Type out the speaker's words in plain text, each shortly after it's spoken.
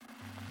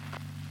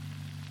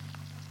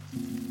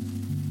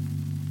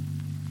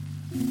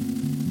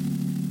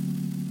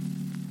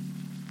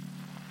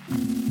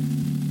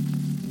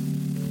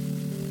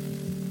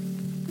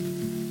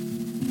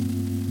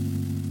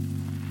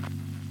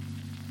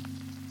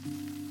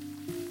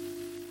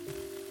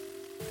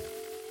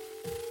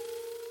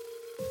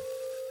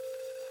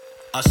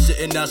I sit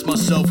and ask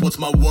myself, what's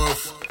my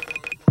worth?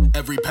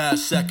 Every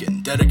past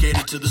second,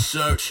 dedicated to the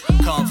search.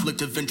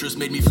 Conflict of interest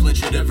made me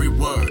flinch at every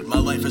word. My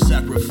life is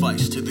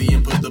sacrificed to the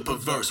input of the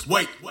perverse.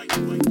 Wait,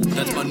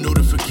 that's my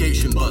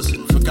notification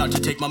buzzing. Forgot to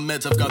take my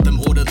meds, I've got them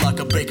ordered like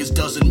a baker's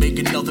dozen.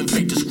 Making nothing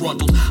fake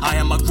disgruntled. I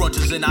am my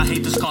grudges and I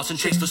hate this constant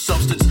chase for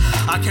substance.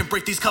 I can't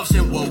break these cuffs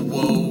in, whoa,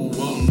 whoa,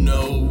 whoa,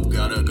 no.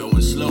 Gotta go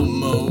in slow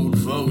mode,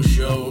 faux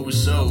show,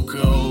 so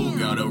cold.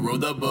 Gotta roll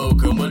the boat,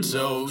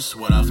 comatose.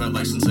 What I felt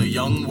like since a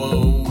young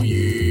whoa,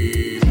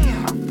 yeah.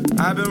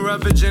 I've been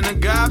roughaging a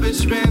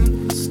garbage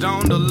bin,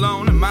 stoned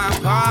alone in my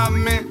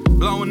apartment,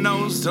 blowing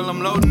nose till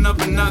I'm loading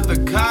up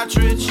another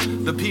cartridge.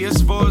 The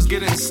PS4's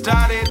getting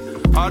started,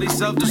 all these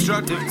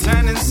self-destructive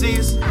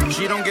tendencies.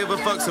 She don't give a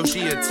fuck, so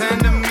she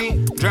attend to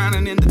me.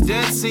 Drowning in the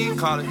Dead Sea,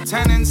 call it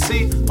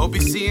tenancy. Hope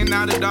you seeing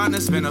out of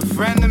darkness, been a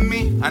friend to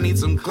me. I need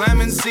some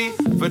clemency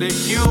for the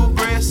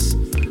hubris.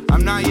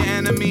 I'm not your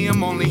enemy,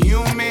 I'm only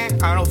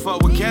human. I don't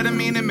fuck with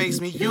ketamine, it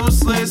makes me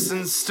useless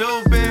and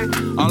stupid.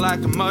 All I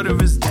can mutter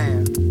is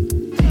damn.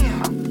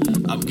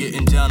 I'm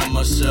getting down on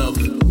myself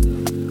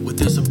with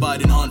this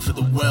abiding hunt for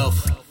the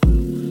wealth.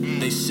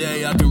 They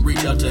say I can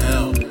reach out to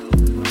help.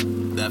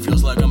 That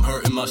feels like I'm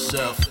hurting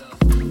myself.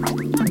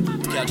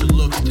 Catch a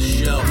look at the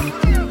shelf.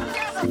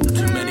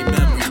 Too many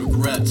memories,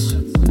 regrets.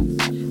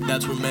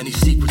 That's where many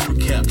secrets were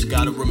kept.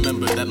 Gotta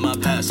remember that my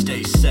past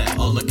stays set.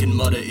 All I can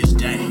mutter is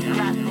damn.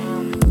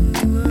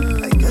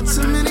 I got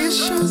so many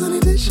issues, I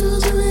need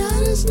issues, maybe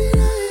I just need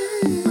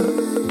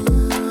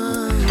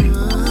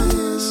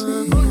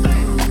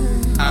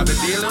I've been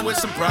dealing with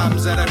some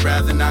problems that I'd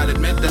rather not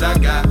admit that I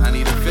got. I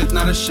need a fifth,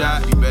 not a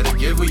shot. You better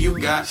give what you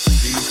got.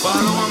 Do you follow?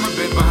 I'm a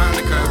bit behind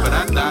the curve, but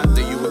I thought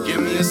that you would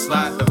give me a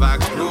slot if I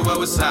could prove I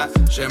was hot.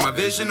 Share my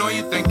vision, or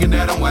you thinking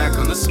that I'm whack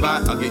on the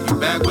spot? I'll get you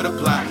back with a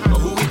plot. But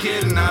who we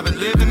kidding? I've been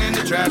living in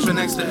the trash right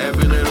next to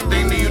every little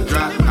thing that you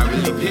drop. I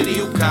really pity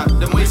you, cop.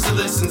 Them wasted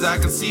listens, I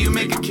can see you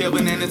make a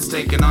killing, and it's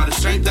taking all the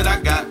strength that I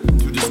got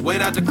to just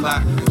wait out the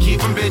clock.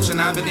 Keep from bitching,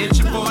 I've been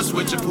itching for a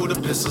switch and put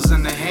the pistols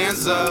in the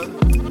hands of.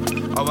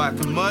 All I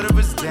can mutter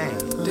is damn.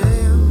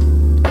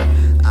 Damn,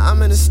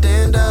 I'm in a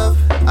stand-up.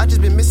 I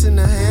just been missing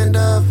a hand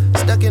up.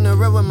 Stuck in a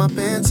row with my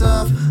pants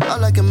off.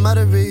 All I can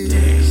mutter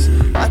is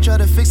I try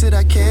to fix it,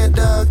 I can't,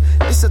 dog.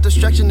 This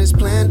self-destruction is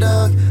planned,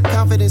 dog.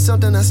 Confident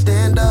something I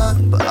stand up.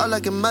 But all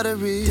I can mutter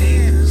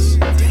is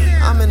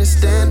I'm in a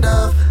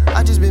stand-up.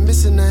 I just been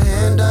missing a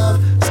hand up.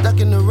 Stuck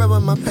in a row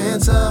with my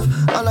pants off.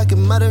 All I can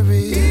mutter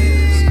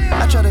is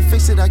I try to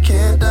fix it, I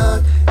can't,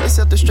 dog. This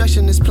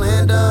self-destruction is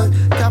planned, dog.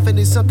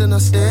 Confident something I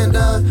stand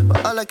up.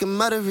 But all I can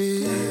mutter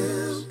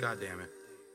is God damn it.